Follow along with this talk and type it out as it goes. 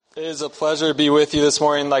It is a pleasure to be with you this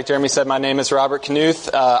morning. Like Jeremy said, my name is Robert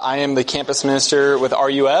Knuth. I am the campus minister with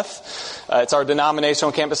RUF. It's our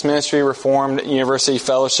denominational campus ministry, Reformed University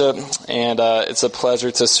Fellowship, and it's a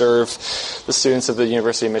pleasure to serve the students of the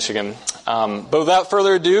University of Michigan. But without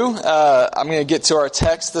further ado, I'm going to get to our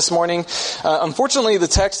text this morning. Unfortunately, the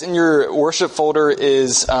text in your worship folder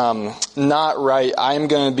is not right. I am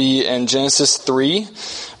going to be in Genesis 3,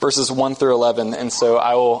 verses 1 through 11, and so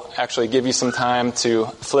I will actually give you some time to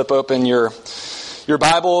flip open your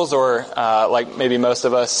Bibles, or like maybe most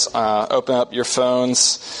of us, open up your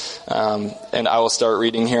phones, and I will start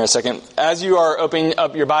reading here in a second. As you are opening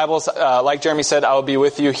up your Bibles, like Jeremy said, I will be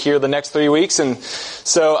with you here the next 3 weeks, and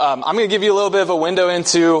so I'm going to give you a little bit of a window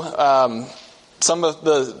into some of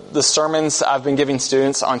the sermons I've been giving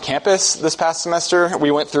students on campus this past semester. We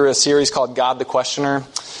went through a series called God the Questioner.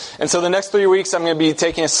 And so the next 3 weeks, I'm going to be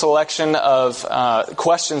taking a selection of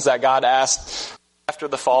questions that God asked after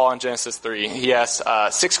the fall in Genesis 3. He asked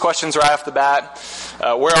 6 questions right off the bat.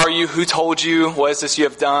 Where are you? Who told you? What is this you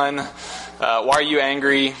have done? Why are you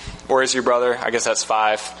angry? Where is your brother? I guess that's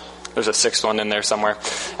 5. There's a 6th one in there somewhere.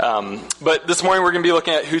 But this morning we're going to be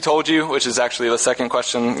looking at who told you, which is actually the second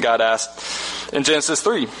question God asked in Genesis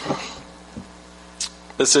 3.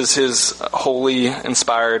 This is His holy,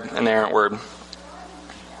 inspired, inerrant word.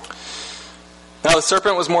 Now the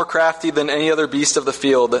serpent was more crafty than any other beast of the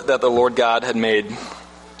field that the Lord God had made.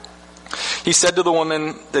 He said to the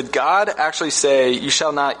woman, "Did God actually say, 'You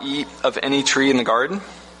shall not eat of any tree in the garden'?"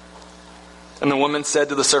 And the woman said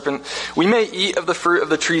to the serpent, "We may eat of the fruit of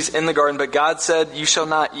the trees in the garden, but God said, 'You shall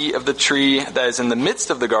not eat of the tree that is in the midst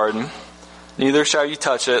of the garden, neither shall you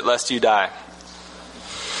touch it, lest you die.'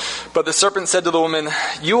 But the serpent said to the woman,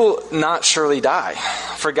 'You will not surely die.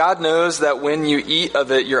 For God knows that when you eat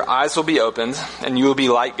of it, your eyes will be opened, and you will be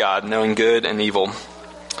like God, knowing good and evil.'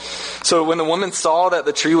 So when the woman saw that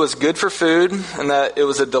the tree was good for food, and that it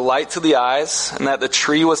was a delight to the eyes, and that the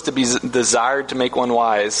tree was to be desired to make one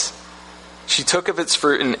wise, she took of its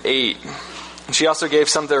fruit and ate. And she also gave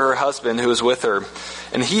some to her husband who was with her,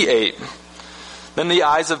 and he ate. Then the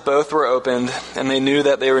eyes of both were opened, and they knew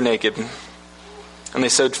that they were naked. And they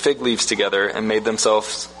sewed fig leaves together and made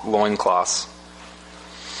themselves loincloths.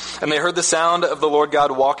 And they heard the sound of the Lord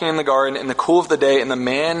God walking in the garden in the cool of the day, and the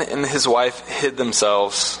man and his wife hid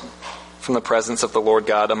themselves from the presence of the Lord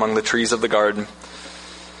God among the trees of the garden.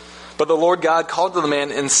 But the Lord God called to the man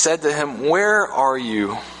and said to him, 'Where are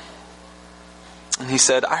you?' And he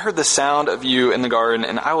said, 'I heard the sound of you in the garden,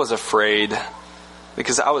 and I was afraid,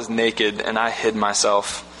 because I was naked and I hid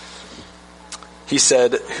myself.' He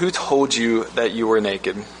said, 'Who told you that you were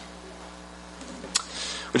naked?'"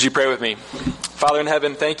 Would you pray with me? Father in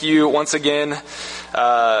heaven, thank you once again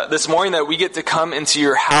this morning that we get to come into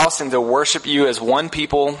your house and to worship you as one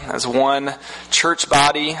people, as one church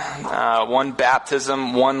body, one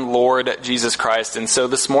baptism, one Lord Jesus Christ. And so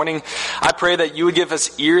this morning, I pray that you would give us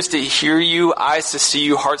ears to hear you, eyes to see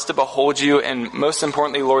you, hearts to behold you, and most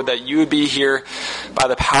importantly, Lord, that you would be here by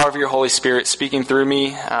the power of your Holy Spirit speaking through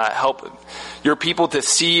me. Help your people to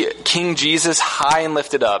see King Jesus high and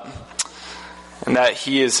lifted up, and that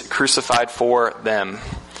he is crucified for them.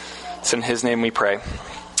 It's in his name we pray.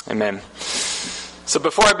 Amen. So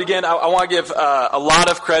before I begin, I want to give a lot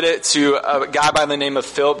of credit to a guy by the name of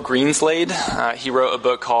Philip Greenslade. He wrote a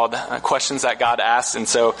book called Questions That God Asked, and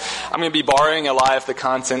so I'm going to be borrowing a lot of the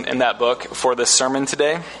content in that book for this sermon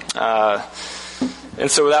today. And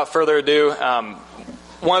so without further ado,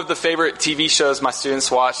 one of the favorite TV shows my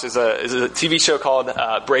students watch is a TV show called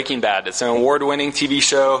Breaking Bad. It's an award-winning TV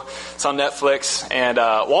show. It's on Netflix. And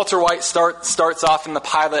Walter White starts off in the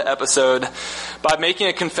pilot episode by making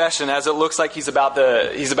a confession, as it looks like he's about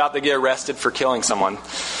to get arrested for killing someone.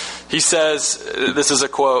 He says, this is a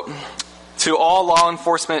quote, "To all law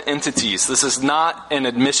enforcement entities, this is not an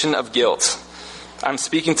admission of guilt. I'm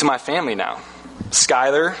speaking to my family now.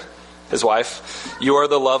 Skyler," his wife, "you are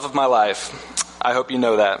the love of my life. I hope you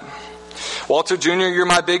know that. Walter Jr., you're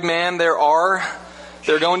my big man. There are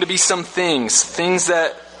going to be some things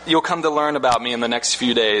that you'll come to learn about me in the next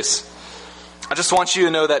few days. I just want you to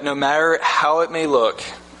know that no matter how it may look,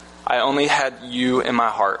 I only had you in my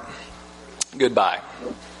heart. Goodbye."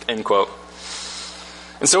 End quote.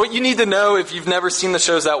 And so what you need to know if you've never seen the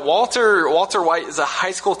show is that Walter White is a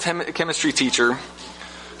high school chemistry teacher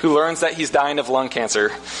who learns that he's dying of lung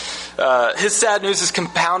cancer. His sad news is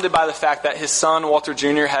compounded by the fact that his son, Walter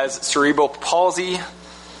Jr., has cerebral palsy.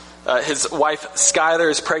 His wife, Skyler,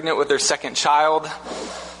 is pregnant with their second child.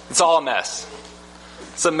 It's all a mess.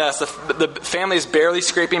 It's a mess. The family is barely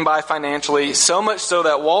scraping by financially, so much so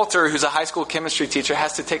that Walter, who's a high school chemistry teacher,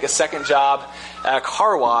 has to take a second job at a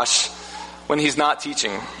car wash when he's not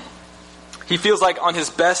teaching. He feels like on his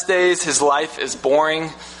best days, his life is boring,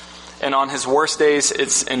 and on his worst days,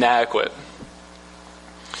 it's inadequate.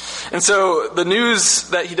 And so the news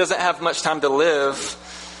that he doesn't have much time to live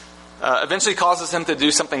eventually causes him to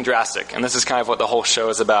do something drastic. And this is kind of what the whole show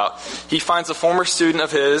is about. He finds a former student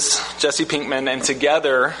of his, Jesse Pinkman, and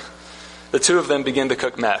together, the two of them begin to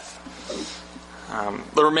cook meth.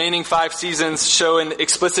 The remaining 5 seasons show in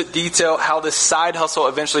explicit detail how this side hustle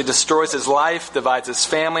eventually destroys his life, divides his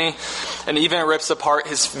family, and even rips apart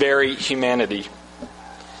his very humanity.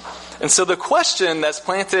 And so the question that's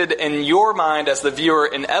planted in your mind as the viewer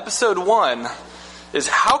in episode 1 is,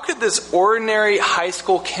 how could this ordinary high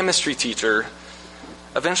school chemistry teacher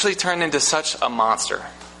eventually turn into such a monster?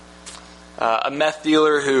 A meth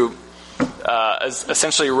dealer who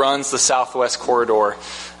essentially runs the Southwest Corridor,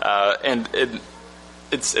 and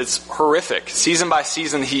it's horrific. Season by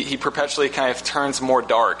season, he perpetually kind of turns more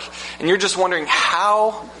dark. And you're just wondering,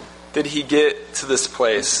 how did he get to this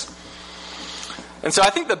place? And so I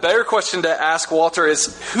think the better question to ask Walter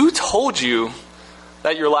is, who told you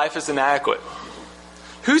that your life is inadequate?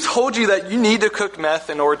 Who told you that you need to cook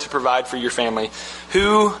meth in order to provide for your family?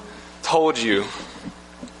 Who told you?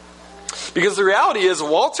 Because the reality is,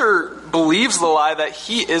 Walter believes the lie that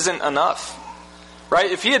he isn't enough.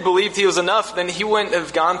 Right? If he had believed he was enough, then he wouldn't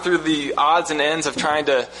have gone through the odds and ends of trying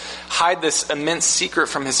to hide this immense secret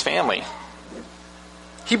from his family.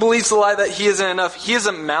 He believes the lie that he isn't enough. He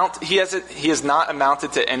has not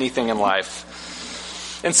amounted to anything in life.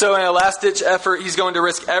 And so in a last-ditch effort, he's going to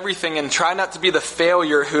risk everything and try not to be the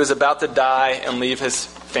failure who is about to die and leave his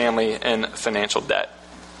family in financial debt.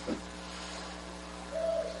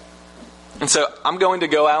 And so I'm going to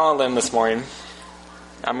go out on a limb this morning.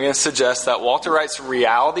 I'm going to suggest that Walter White's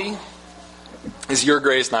reality is your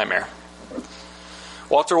greatest nightmare.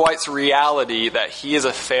 Walter White's reality that he is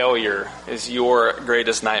a failure is your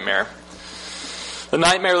greatest nightmare. The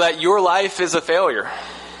nightmare that your life is a failure.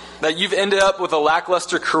 That you've ended up with a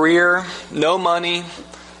lackluster career, no money,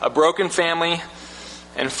 a broken family,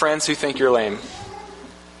 and friends who think you're lame.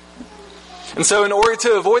 And so in order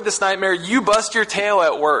to avoid this nightmare, you bust your tail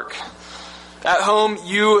at work. At home,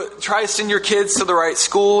 you try to send your kids to the right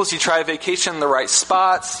schools, you try to vacation in the right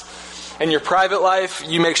spots. In your private life,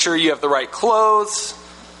 you make sure you have the right clothes,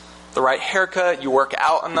 the right haircut, you work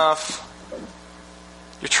out enough.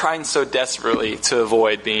 You're trying so desperately to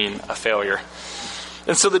avoid being a failure.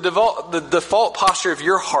 And so the default posture of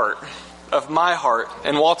your heart, of my heart,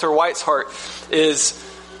 and Walter White's heart is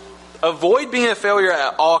avoid being a failure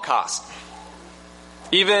at all costs.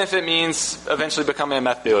 Even if it means eventually becoming a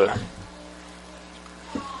meth dealer.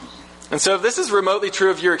 And so if this is remotely true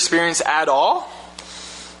of your experience at all,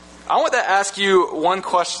 I want to ask you one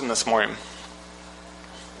question this morning.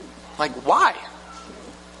 Like, why?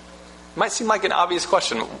 It might seem like an obvious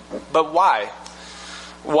question, but why?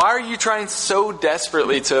 Why are you trying so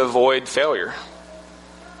desperately to avoid failure?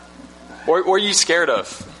 What are you scared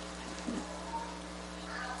of?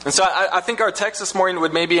 And so I think our text this morning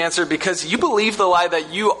would maybe answer, because you believe the lie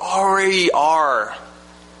that you already are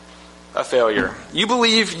a failure. You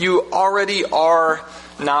believe you already are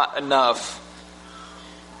not enough,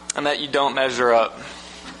 and that you don't measure up.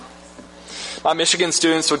 My Michigan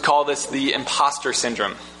students would call this the imposter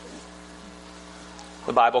syndrome.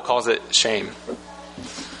 The Bible calls it shame.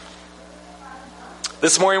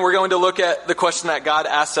 This morning we're going to look at the question that God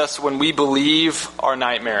asks us when we believe our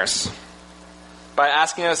nightmares. By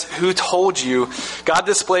asking us, who told you? God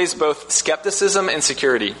displays both skepticism and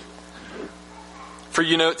security. For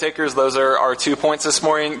you note takers, those are our 2 points this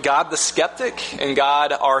morning. God the skeptic and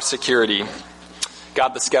God our security.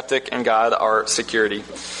 God the skeptic and God our security.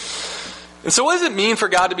 And so what does it mean for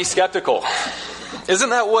God to be skeptical? Isn't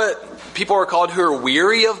that what people are called who are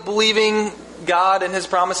weary of believing God and His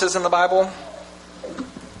promises in the Bible?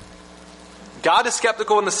 God is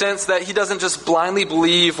skeptical in the sense that He doesn't just blindly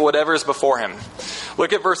believe whatever is before Him.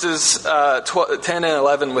 Look at verses 10 and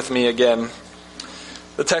 11 with me again.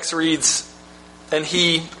 The text reads, "And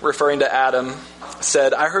he," referring to Adam,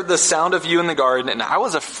 "said, I heard the sound of you in the garden, and I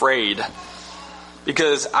was afraid,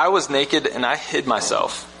 because I was naked and I hid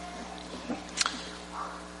myself."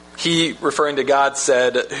 He, referring to God,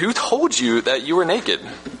 said, "Who told you that you were naked?"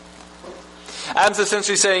 Adam's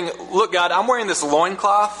essentially saying, look, God, I'm wearing this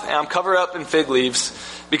loincloth and I'm covered up in fig leaves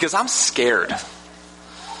because I'm scared.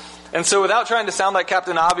 And so without trying to sound like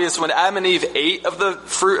Captain Obvious, when Adam and Eve ate of the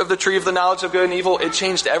fruit of the tree of the knowledge of good and evil, it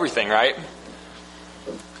changed everything, right?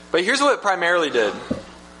 But here's what it primarily did.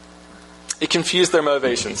 It confused their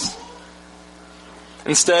motivations.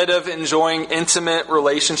 Instead of enjoying intimate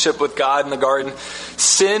relationship with God in the garden,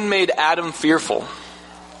 sin made Adam fearful.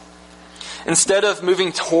 Instead of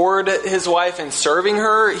moving toward his wife and serving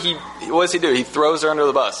her, what does he do? He throws her under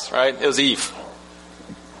the bus, right? It was Eve.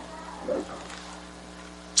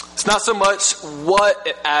 It's not so much what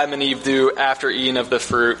Adam and Eve do after eating of the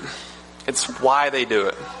fruit. It's why they do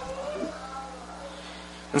it.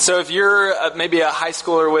 And so if you're maybe a high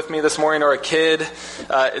schooler with me this morning or a kid,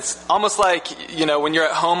 it's almost like, when you're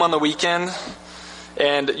at home on the weekend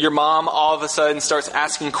and your mom all of a sudden starts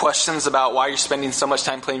asking questions about why you're spending so much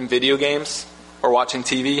time playing video games or watching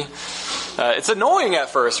TV. It's annoying at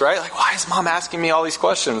first, right? Like, why is mom asking me all these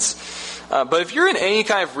questions? But if you're in any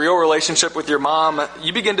kind of real relationship with your mom,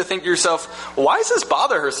 you begin to think to yourself, why does this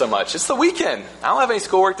bother her so much? It's the weekend. I don't have any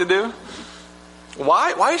schoolwork to do.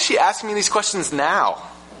 Why is she asking me these questions now?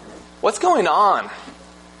 What's going on?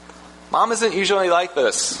 Mom isn't usually like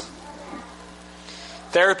this.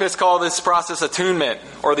 Therapists call this process attunement,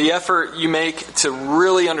 or the effort you make to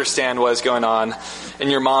really understand what is going on in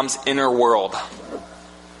your mom's inner world.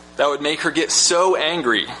 That would make her get so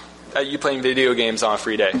angry at you playing video games on a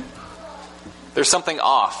free day. There's something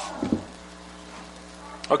off.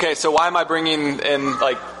 Okay, so why am I bringing in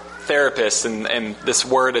therapists and this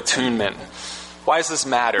word attunement? Why does this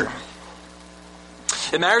matter?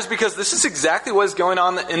 It matters because this is exactly what is going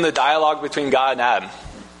on in the dialogue between God and Adam.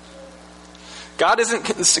 God isn't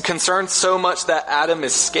concerned so much that Adam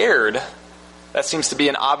is scared. That seems to be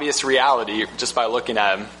an obvious reality just by looking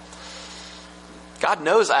at him. God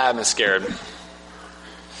knows Adam is scared.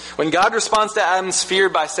 When God responds to Adam's fear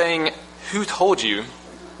by saying, "Who told you?"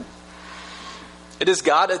 it is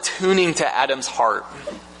God attuning to Adam's heart.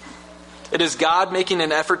 It is God making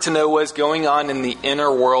an effort to know what is going on in the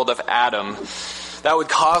inner world of Adam that would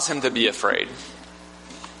cause him to be afraid.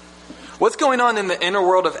 What's going on in the inner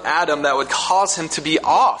world of Adam that would cause him to be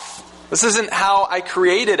off? This isn't how I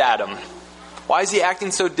created Adam. Why is he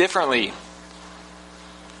acting so differently?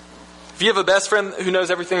 If you have a best friend who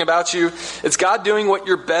knows everything about you, it's God doing what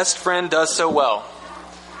your best friend does so well.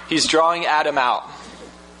 He's drawing Adam out.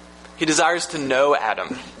 He desires to know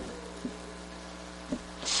Adam.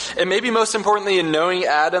 And maybe most importantly, in knowing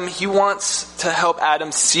Adam, he wants to help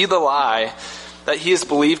Adam see the lie that he has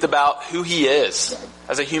believed about who he is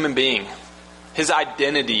as a human being. His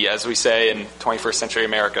identity, as we say in 21st century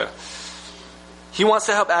America. He wants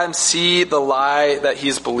to help Adam see the lie that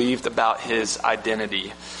he's believed about his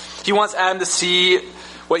identity. He wants Adam to see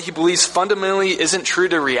what he believes fundamentally isn't true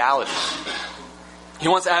to reality. He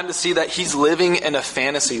wants Adam to see that he's living in a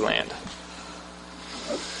fantasy land.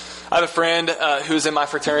 I have a friend who's in my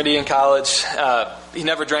fraternity in college. He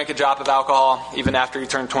never drank a drop of alcohol, even after he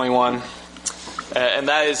turned 21. And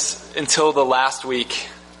that is until the last week,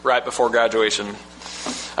 right before graduation.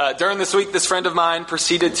 During this week, this friend of mine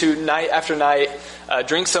proceeded to, night after night,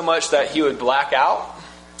 drink so much that he would black out.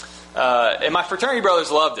 And my fraternity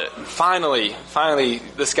brothers loved it. Finally,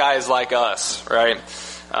 this guy is like us, right?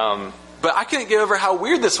 But I couldn't get over how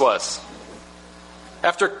weird this was.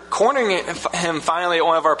 After cornering him finally at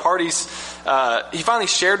one of our parties, he finally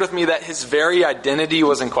shared with me that his very identity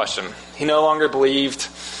was in question. He no longer believed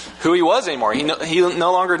who he was anymore. He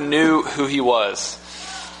no longer knew who he was.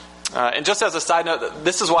 And just as a side note,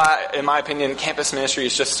 this is why, in my opinion, campus ministry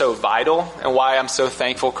is just so vital, and why I'm so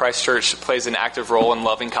thankful Christ Church plays an active role in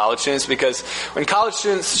loving college students, because when college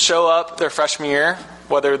students show up their freshman year,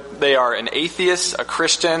 whether they are an atheist, a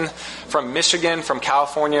Christian, from Michigan, from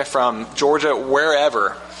California, from Georgia,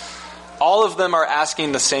 wherever, all of them are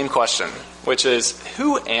asking the same question, which is,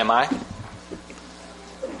 who am I?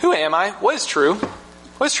 Who am I? What is true?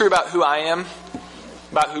 What is true about who I am?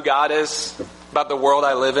 About who God is? About the world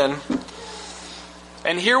I live in?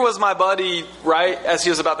 And here was my buddy, right as he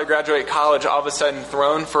was about to graduate college, all of a sudden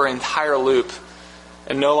thrown for an entire loop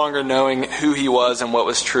and no longer knowing who he was and what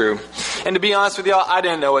was true. And to be honest with y'all, I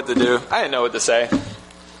didn't know what to do. I didn't know what to say.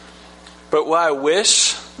 But what I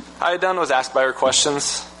wish I had done was ask better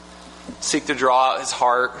questions, seek to draw out his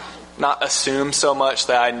heart, not assume so much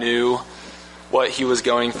that I knew what he was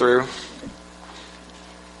going through.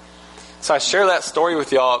 So I share that story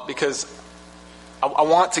with y'all because I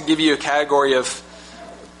want to give you a category of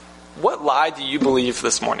what lie do you believe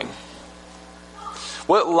this morning?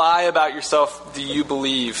 What lie about yourself do you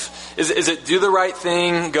believe? Is it do the right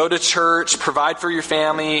thing, go to church, provide for your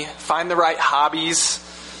family, find the right hobbies,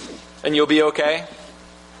 and you'll be okay?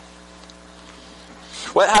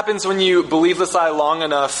 What happens when you believe this lie long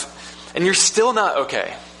enough and you're still not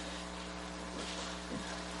okay?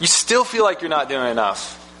 You still feel like you're not doing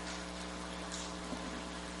enough.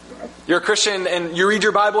 You're a Christian and you read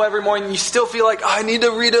your Bible every morning and you still feel like, I need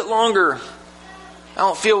to read it longer. I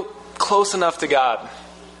don't feel close enough to God.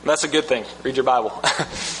 And that's a good thing. Read your Bible.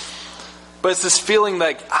 But it's this feeling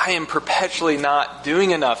like I am perpetually not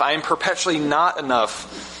doing enough. I am perpetually not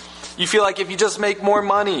enough. You feel like if you just make more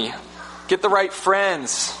money, get the right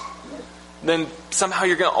friends, then somehow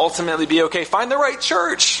you're going to ultimately be okay. Find the right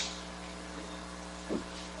church.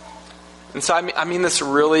 And so I mean this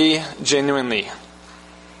really genuinely.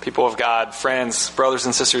 People of God, friends, brothers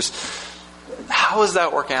and sisters, how is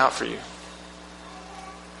that working out for you?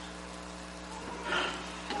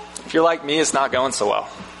 If you're like me, it's not going so well.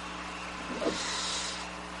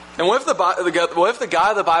 And what if the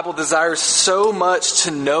God of the Bible desires so much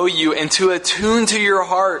to know you and to attune to your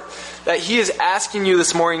heart that he is asking you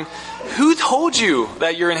this morning, who told you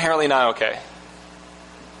that you're inherently not okay?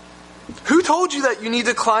 Who told you that you need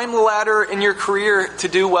to climb the ladder in your career to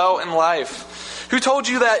do well in life? Who told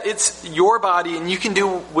you that it's your body and you can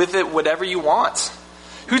do with it whatever you want?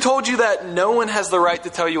 Who told you that no one has the right to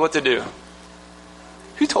tell you what to do?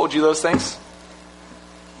 Who told you those things?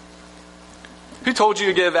 Who told you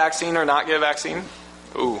to get a vaccine or not get a vaccine?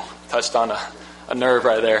 Ooh, touched on a nerve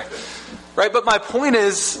right there. Right, but my point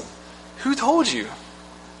is, who told you?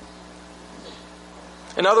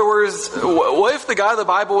 In other words, what if the God of the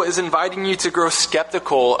Bible is inviting you to grow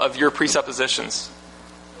skeptical of your presuppositions?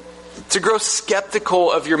 To grow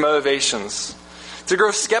skeptical of your motivations? To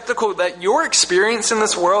grow skeptical that your experience in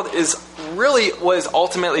this world is really what is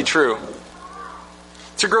ultimately true?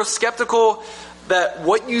 To grow skeptical that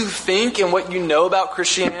what you think and what you know about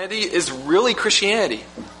Christianity is really Christianity.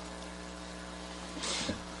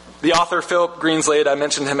 The author Philip Greenslade, I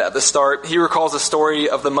mentioned him at the start, he recalls a story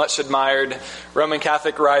of the much admired Roman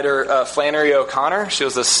Catholic writer Flannery O'Connor. She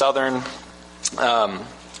was a Southern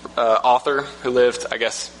author who lived, I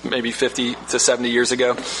guess, maybe 50 to 70 years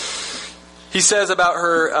ago. He says about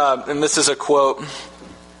her, and this is a quote,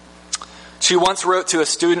 she once wrote to a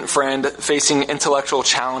student friend facing intellectual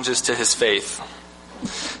challenges to his faith.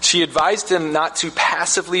 She advised him not to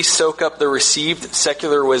passively soak up the received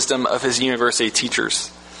secular wisdom of his university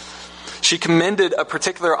teachers. She commended a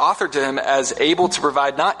particular author to him as able to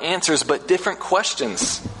provide not answers but different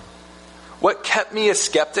questions. What kept me a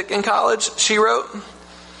skeptic in college, she wrote,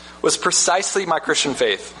 was precisely my Christian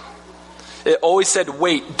faith. It always said,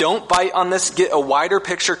 wait, don't bite on this, get a wider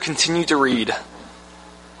picture, continue to read.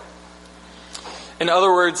 In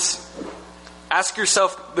other words, ask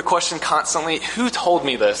yourself the question constantly, who told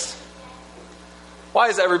me this? Why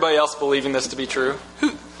is everybody else believing this to be true?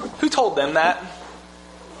 Who told them that?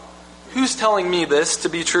 Who's telling me this to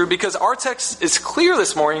be true? Because our text is clear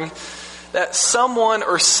this morning that someone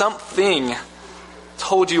or something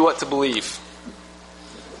told you what to believe.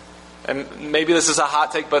 And maybe this is a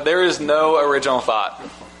hot take, but there is no original thought.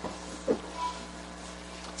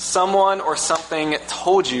 Someone or something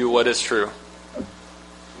told you what is true.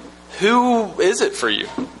 Who is it for you?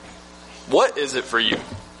 What is it for you?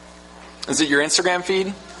 Is it your Instagram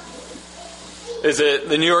feed? Is it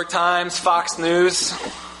the New York Times, Fox News?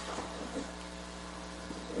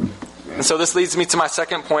 And so this leads me to my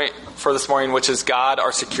second point for this morning, which is God,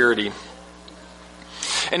 our security.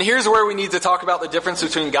 And here's where we need to talk about the difference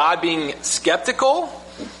between God being skeptical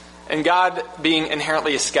and God being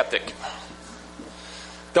inherently a skeptic.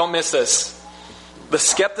 Don't miss this. The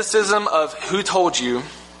skepticism of who told you,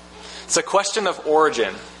 it's a question of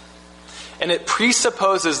origin. And it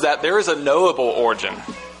presupposes that there is a knowable origin.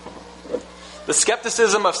 The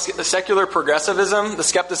skepticism of secular progressivism, the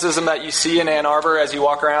skepticism that you see in Ann Arbor as you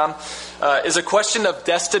walk around, is a question of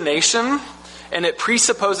destination, and it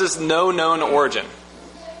presupposes no known origin.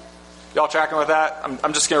 Y'all tracking with that?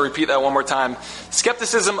 I'm just going to repeat that one more time.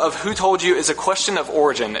 Skepticism of who told you is a question of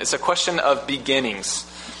origin. It's a question of beginnings.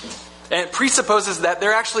 And it presupposes that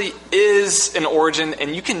there actually is an origin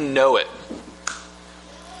and you can know it.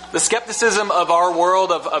 The skepticism of our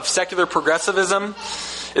world of secular progressivism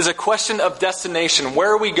is a question of destination.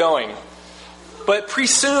 Where are we going? But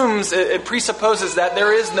it presupposes that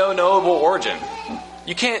there is no knowable origin.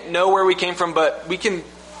 You can't know where we came from, but we can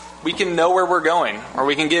know where we're going, or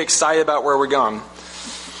we can get excited about where we're going.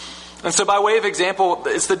 And so by way of example,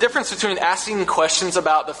 it's the difference between asking questions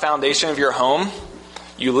about the foundation of your home.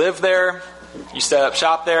 You live there, you set up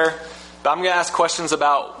shop there, but I'm going to ask questions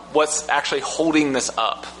about what's actually holding this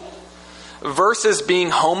up. Versus being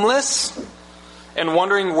homeless and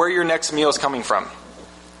wondering where your next meal is coming from.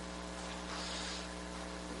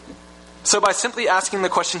 So by simply asking the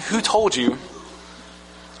question, who told you,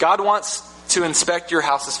 God wants to inspect your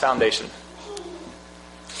house's foundation.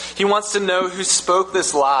 He wants to know who spoke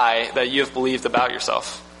this lie that you have believed about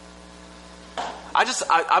yourself.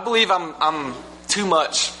 I believe I'm too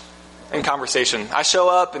much in conversation. I show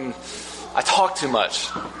up and I talk too much.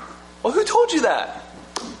 Well, who told you that?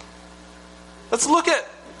 Let's look at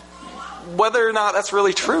whether or not that's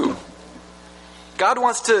really true. God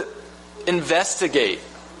wants to investigate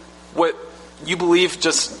what you believe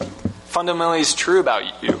just fundamentally is true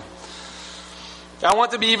about you. I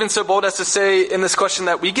want to be even so bold as to say in this question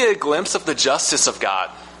that we get a glimpse of the justice of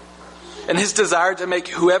God and his desire to make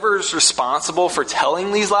whoever is responsible for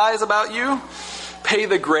telling these lies about you pay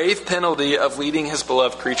the grave penalty of leading his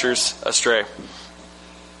beloved creatures astray.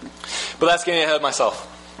 But that's getting ahead of myself.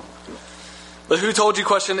 The who told you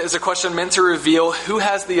question is a question meant to reveal who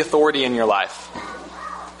has the authority in your life.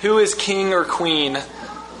 Who is king or queen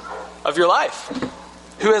of your life?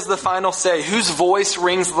 Who has the final say? Whose voice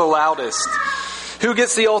rings the loudest? Who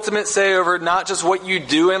gets the ultimate say over not just what you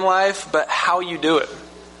do in life, but how you do it?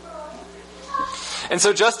 And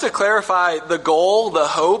so just to clarify, the goal, the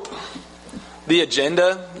hope, the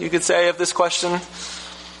agenda, you could say, of this question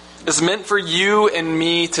is meant for you and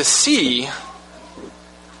me to see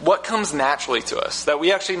what comes naturally to us, that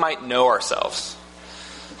we actually might know ourselves.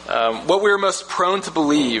 What we're most prone to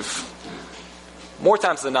believe, more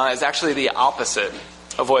times than not, is actually the opposite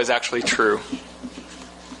of what is actually true.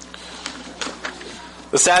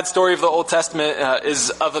 The sad story of the Old Testament is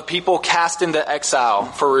of a people cast into exile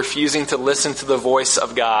for refusing to listen to the voice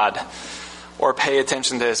of God or pay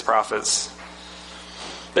attention to his prophets.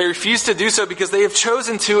 They refuse to do so because they have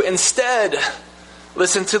chosen to instead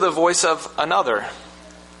listen to the voice of another,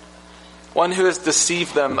 one who has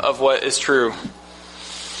deceived them of what is true.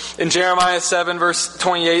 In Jeremiah 7, verse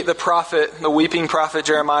 28, the weeping prophet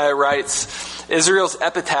Jeremiah writes Israel's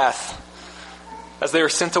epitaph as they were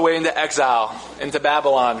sent away into exile, into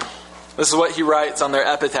Babylon. This is what he writes on their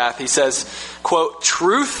epitaph. He says, quote,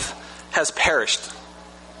 "Truth has perished.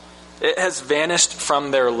 It has vanished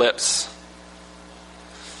from their lips."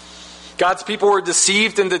 God's people were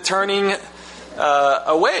deceived into turning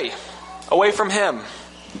away from him.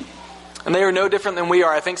 And they are no different than we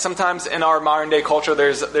are. I think sometimes in our modern day culture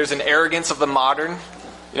there's an arrogance of the modern.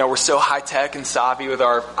 We're so high tech and savvy with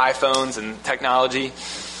our iPhones and technology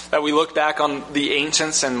that we look back on the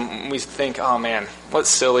ancients and we think, oh man, what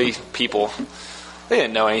silly people. They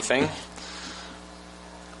didn't know anything.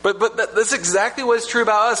 But that's exactly what is true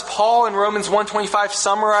about us. Paul in Romans 1:25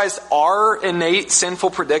 summarized our innate sinful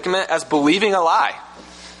predicament as believing a lie.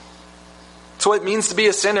 So what it means to be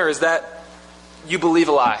a sinner is that you believe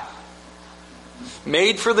a lie.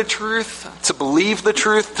 Made for the truth, to believe the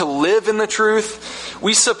truth, to live in the truth.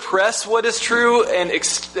 We suppress what is true and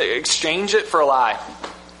exchange it for a lie.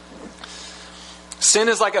 Sin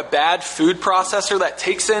is like a bad food processor that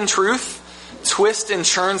takes in truth, twists and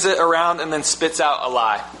churns it around, and then spits out a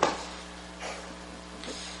lie.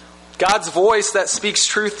 God's voice that speaks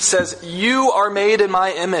truth says, "You are made in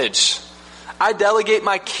my image. I delegate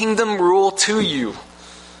my kingdom rule to you.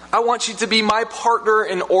 I want you to be my partner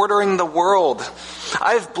in ordering the world.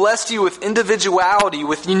 I have blessed you with individuality,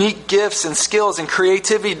 with unique gifts and skills and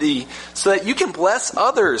creativity so that you can bless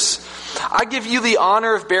others. I give you the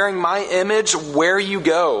honor of bearing my image where you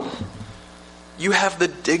go. You have the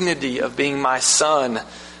dignity of being my son,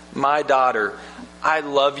 my daughter. I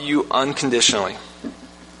love you unconditionally."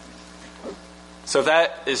 So if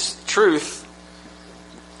that is truth,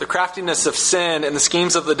 the craftiness of sin and the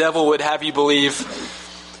schemes of the devil would have you believe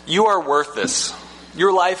you are worthless.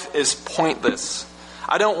 Your life is pointless.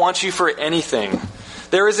 I don't want you for anything.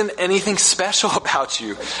 There isn't anything special about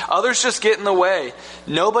you. Others just get in the way.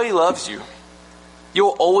 Nobody loves you.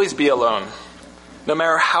 You'll always be alone. No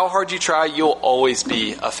matter how hard you try, you'll always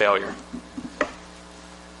be a failure.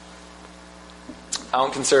 I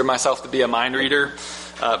don't consider myself to be a mind reader,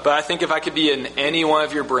 but I think if I could be in any one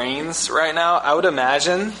of your brains right now, I would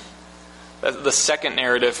imagine that the second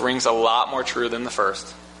narrative rings a lot more true than the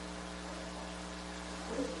first.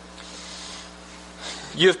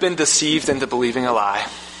 You have been deceived into believing a lie.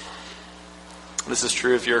 This is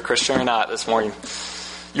true if you're a Christian or not this morning.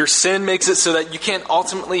 Your sin makes it so that you can't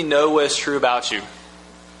ultimately know what is true about you.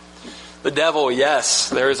 The devil, yes,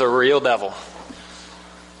 there is a real devil.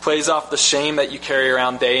 Plays off the shame that you carry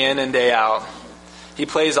around day in and day out. He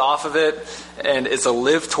plays off of it, and it's a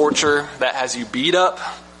live torture that has you beat up,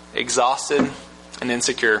 exhausted, and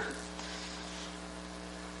insecure.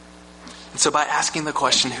 And so by asking the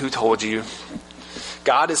question, who told you?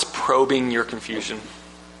 God is probing your confusion.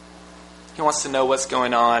 He wants to know what's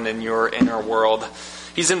going on in your inner world.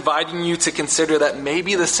 He's inviting you to consider that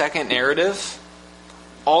maybe the second narrative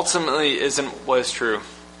ultimately isn't what is true.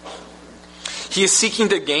 He is seeking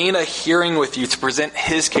to gain a hearing with you to present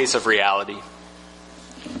his case of reality.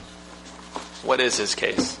 What is his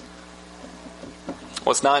case?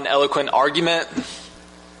 Well, it's not an eloquent argument.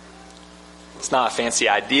 It's not a fancy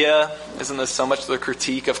idea. Isn't this so much the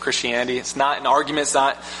critique of Christianity? It's not an argument. It's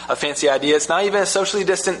not a fancy idea. It's not even a socially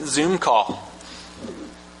distant Zoom call.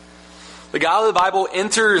 The God of the Bible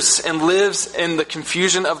enters and lives in the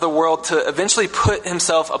confusion of the world to eventually put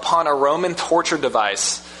himself upon a Roman torture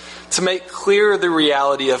device to make clear the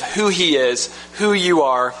reality of who he is, who you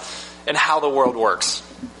are, and how the world works.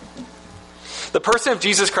 The person of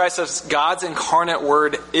Jesus Christ as God's incarnate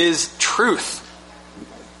word is truth.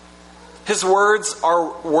 His words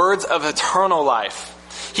are words of eternal life.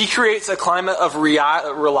 He creates a climate of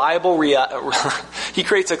reliable reality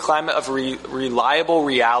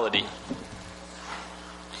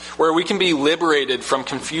where we can be liberated from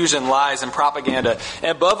confusion, lies, and propaganda,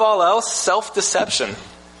 and above all else, self-deception.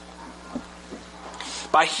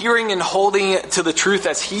 By hearing and holding to the truth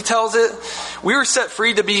as he tells it, we are set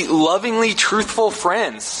free to be lovingly truthful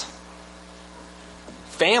friends,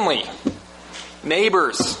 family,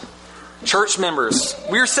 neighbors, church members.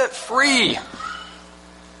 We are set free.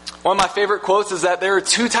 One of my favorite quotes is that there are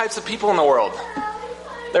two types of people in the world.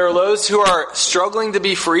 There are those who are struggling to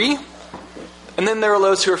be free, and then there are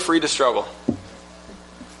those who are free to struggle.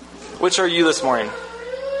 Which are you this morning?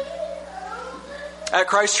 At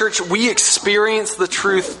Christ Church, we experience the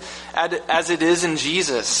truth as it is in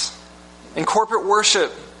Jesus. In corporate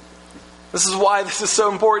worship, this is why this is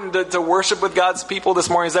so important to worship with God's people this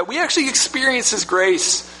morning, is that we actually experience His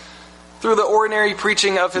grace through the ordinary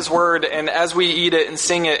preaching of His Word and as we eat it and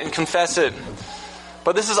sing it and confess it.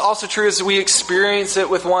 But this is also true as we experience it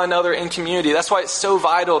with one another in community. That's why it's so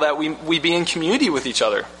vital that we be in community with each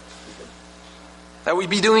other. That we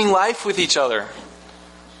be doing life with each other.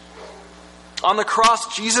 On the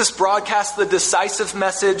cross, Jesus broadcast the decisive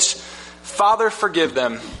message, Father, forgive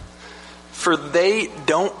them, for they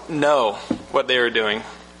don't know what they are doing.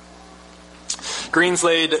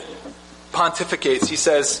 Greenslade pontificates. He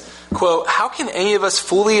says, quote, "How can any of us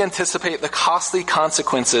fully anticipate the costly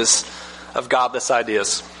consequences of godless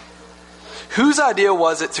ideas? Whose idea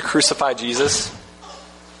was it to crucify Jesus?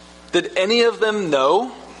 Did any of them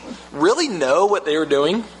really know what they were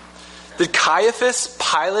doing? Did Caiaphas,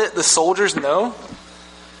 Pilate, the soldiers know?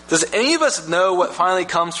 Does any of us know what finally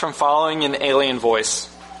comes from following an alien voice?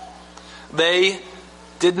 They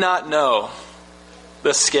did not know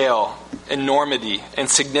the scale, enormity, and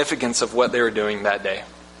significance of what they were doing that day."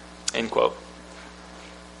 End quote.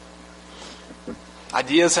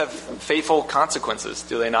 Ideas have fateful consequences,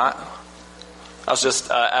 do they not? I was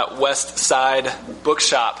just at West Side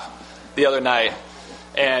Bookshop the other night,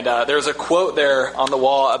 and there's a quote there on the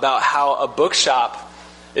wall about how a bookshop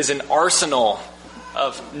is an arsenal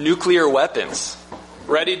of nuclear weapons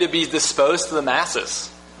ready to be disposed to the masses.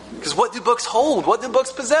 Because what do books hold? What do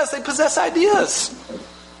books possess? They possess ideas.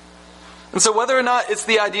 And so whether or not it's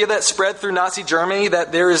the idea that spread through Nazi Germany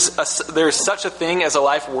that there is such a thing as a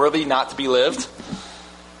life worthy not to be lived,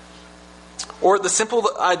 or the simple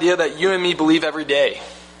idea that you and me believe every day,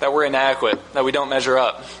 that we're inadequate, that we don't measure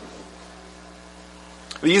up.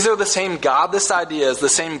 These are the same godless ideas, the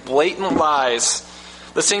same blatant lies,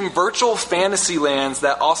 the same virtual fantasy lands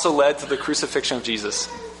that also led to the crucifixion of Jesus.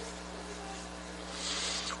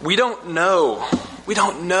 We don't know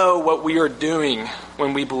what we are doing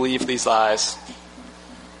when we believe these lies.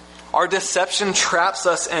 Our deception traps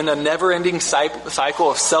us in a never-ending cycle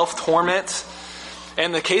of self-torment. And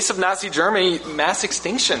in the case of Nazi Germany, mass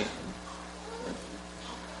extinction.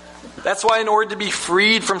 That's why in order to be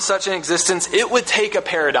freed from such an existence, it would take a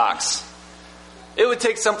paradox. It would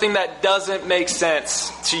take something that doesn't make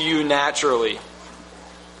sense to you naturally.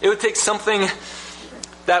 It would take something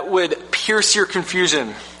that would pierce your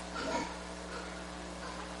confusion.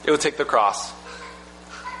 It would take the cross.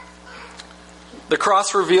 The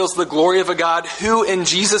cross reveals the glory of a God who in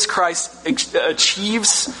Jesus Christ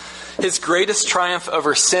achieves His greatest triumph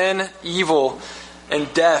over sin, evil,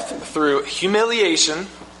 and death through humiliation,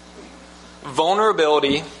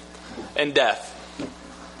 vulnerability, and death.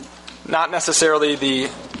 Not necessarily the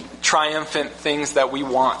triumphant things that we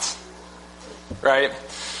want, right?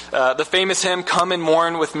 The famous hymn, "Come and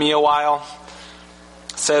Mourn with Me a While,"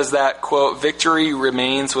 says that, quote, "Victory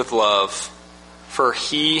remains with love, for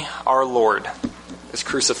He, our Lord, is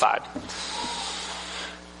crucified."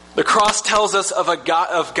 The cross tells us of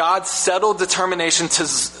God's settled determination to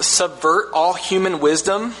subvert all human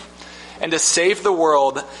wisdom and to save the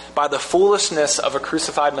world by the foolishness of a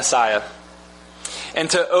crucified Messiah, and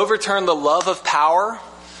to overturn the love of power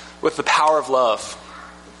with the power of love.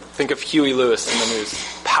 Think of Huey Lewis in the news.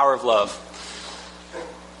 Power of love.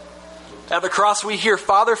 At the cross we hear,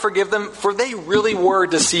 "Father, forgive them, for they really were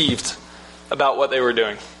deceived about what they were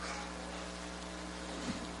doing."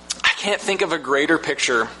 I can't think of a greater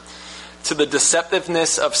picture to the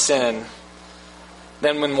deceptiveness of sin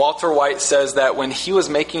than when Walter White says that when he was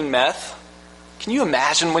making meth, can you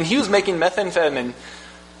imagine when he was making methamphetamine,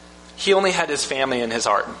 he only had his family in his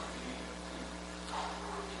heart.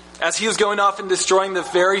 As he was going off and destroying the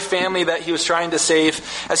very family that he was trying to save,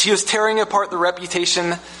 as he was tearing apart the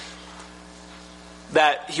reputation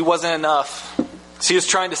that he wasn't enough, as he was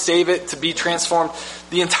trying to save it, to be transformed,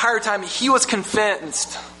 the entire time he was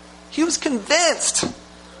convinced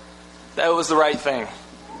that it was the right thing,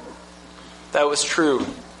 that it was true.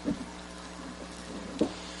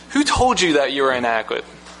 Who told you that you were inadequate?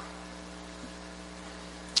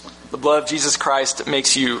 The blood of Jesus Christ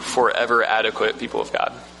makes you forever adequate, people of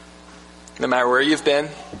God. No matter where you've been,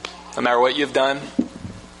 no matter what you've done.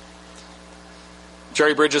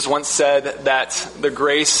 Jerry Bridges once said that the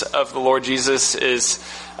grace of the Lord Jesus is,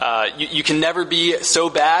 you can never be so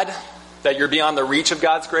bad that you're beyond the reach of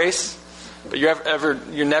God's grace, but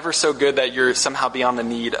you're never so good that you're somehow beyond the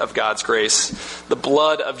need of God's grace. The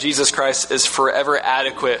blood of Jesus Christ is forever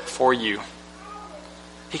adequate for you.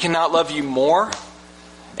 He cannot love you more,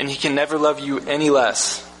 and He can never love you any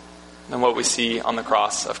less than what we see on the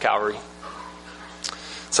cross of Calvary.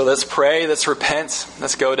 So let's pray, let's repent,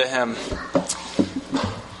 let's go to Him.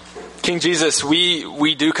 King Jesus,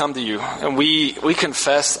 we do come to you, and we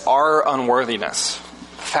confess our unworthiness.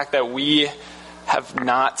 The fact that we have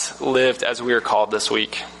not lived as we are called this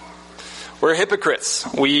week. We're hypocrites.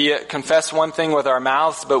 We confess one thing with our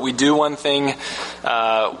mouths, but we do one thing,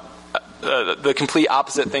 the complete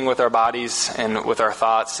opposite thing with our bodies and with our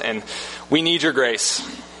thoughts. And we need your grace.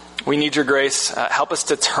 We need your grace. Help us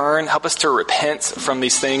to turn, help us to repent from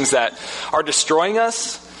these things that are destroying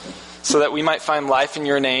us, so that we might find life in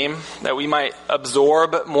your name, that we might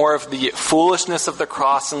absorb more of the foolishness of the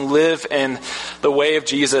cross and live in the way of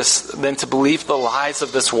Jesus than to believe the lies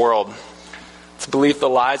of this world, to believe the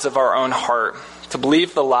lies of our own heart, to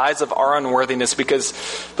believe the lies of our unworthiness, because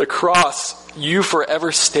the cross, you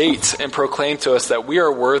forever state and proclaim to us that we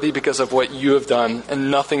are worthy because of what you have done and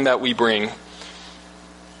nothing that we bring.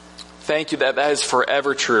 Thank you that is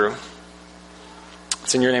forever true.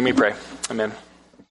 It's in your name we pray. Amen.